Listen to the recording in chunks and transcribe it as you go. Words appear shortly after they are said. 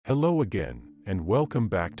Hello again, and welcome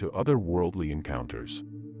back to Otherworldly Encounters.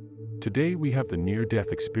 Today we have the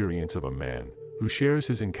near-death experience of a man who shares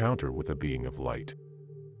his encounter with a being of light.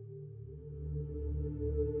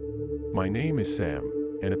 My name is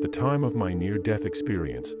Sam, and at the time of my near-death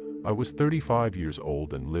experience, I was 35 years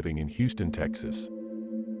old and living in Houston, Texas.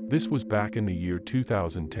 This was back in the year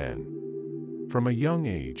 2010. From a young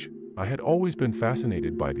age, I had always been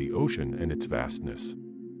fascinated by the ocean and its vastness.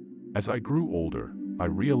 As I grew older, I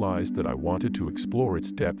realized that I wanted to explore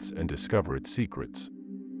its depths and discover its secrets.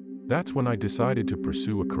 That's when I decided to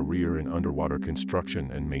pursue a career in underwater construction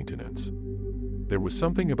and maintenance. There was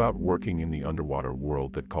something about working in the underwater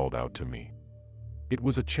world that called out to me. It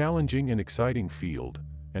was a challenging and exciting field,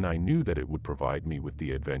 and I knew that it would provide me with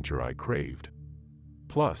the adventure I craved.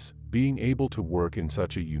 Plus, being able to work in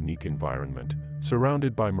such a unique environment,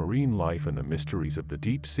 surrounded by marine life and the mysteries of the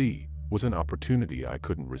deep sea, was an opportunity I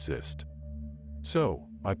couldn't resist. So,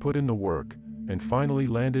 I put in the work, and finally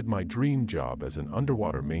landed my dream job as an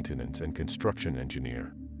underwater maintenance and construction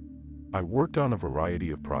engineer. I worked on a variety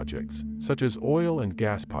of projects, such as oil and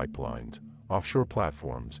gas pipelines, offshore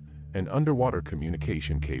platforms, and underwater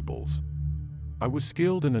communication cables. I was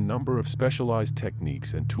skilled in a number of specialized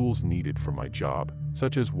techniques and tools needed for my job,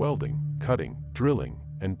 such as welding, cutting, drilling,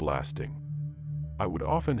 and blasting. I would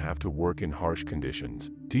often have to work in harsh conditions,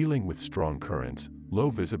 dealing with strong currents, low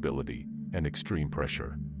visibility, and extreme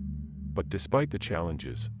pressure. But despite the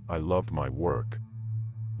challenges, I loved my work.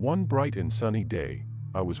 One bright and sunny day,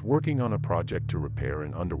 I was working on a project to repair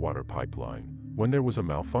an underwater pipeline when there was a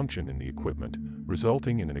malfunction in the equipment,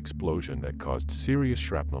 resulting in an explosion that caused serious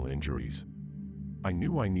shrapnel injuries. I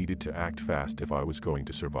knew I needed to act fast if I was going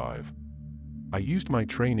to survive. I used my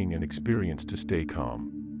training and experience to stay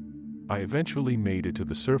calm. I eventually made it to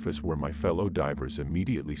the surface where my fellow divers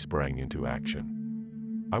immediately sprang into action.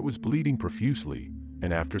 I was bleeding profusely,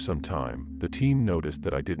 and after some time, the team noticed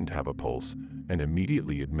that I didn't have a pulse and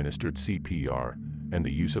immediately administered CPR and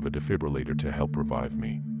the use of a defibrillator to help revive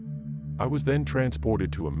me. I was then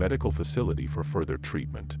transported to a medical facility for further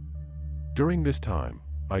treatment. During this time,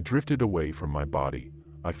 I drifted away from my body.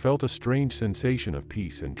 I felt a strange sensation of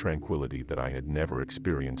peace and tranquility that I had never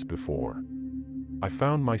experienced before. I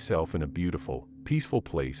found myself in a beautiful, peaceful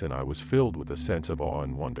place, and I was filled with a sense of awe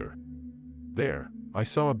and wonder. There, I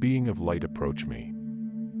saw a being of light approach me.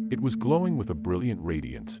 It was glowing with a brilliant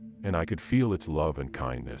radiance, and I could feel its love and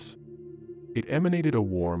kindness. It emanated a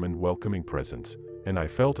warm and welcoming presence, and I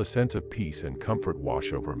felt a sense of peace and comfort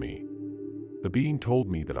wash over me. The being told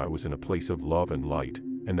me that I was in a place of love and light,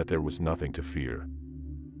 and that there was nothing to fear.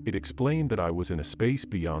 It explained that I was in a space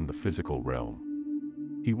beyond the physical realm.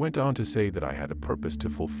 He went on to say that I had a purpose to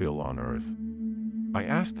fulfill on Earth. I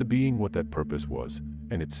asked the being what that purpose was,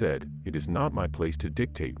 and it said, "It is not my place to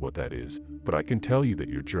dictate what that is, but I can tell you that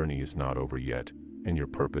your journey is not over yet, and your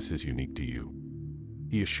purpose is unique to you."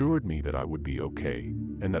 He assured me that I would be okay,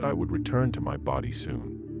 and that I would return to my body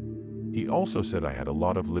soon. He also said I had a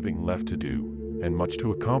lot of living left to do, and much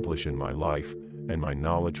to accomplish in my life, and my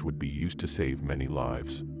knowledge would be used to save many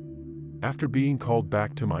lives. After being called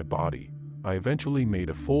back to my body, I eventually made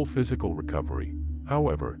a full physical recovery.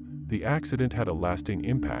 However, the accident had a lasting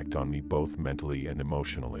impact on me both mentally and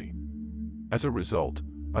emotionally. As a result,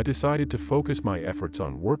 I decided to focus my efforts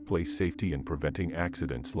on workplace safety and preventing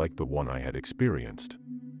accidents like the one I had experienced.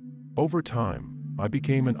 Over time, I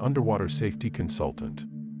became an underwater safety consultant.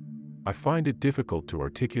 I find it difficult to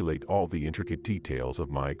articulate all the intricate details of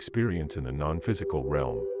my experience in the non-physical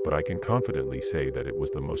realm, but I can confidently say that it was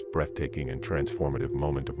the most breathtaking and transformative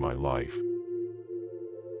moment of my life.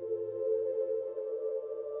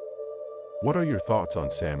 What are your thoughts on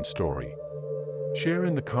Sam's story? Share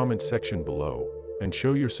in the comments section below, and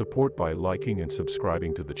show your support by liking and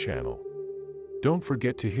subscribing to the channel. Don't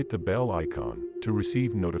forget to hit the bell icon to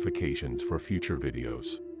receive notifications for future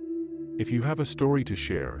videos. If you have a story to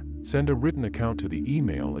share, send a written account to the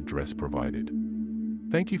email address provided.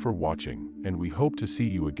 Thank you for watching, and we hope to see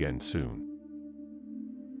you again soon.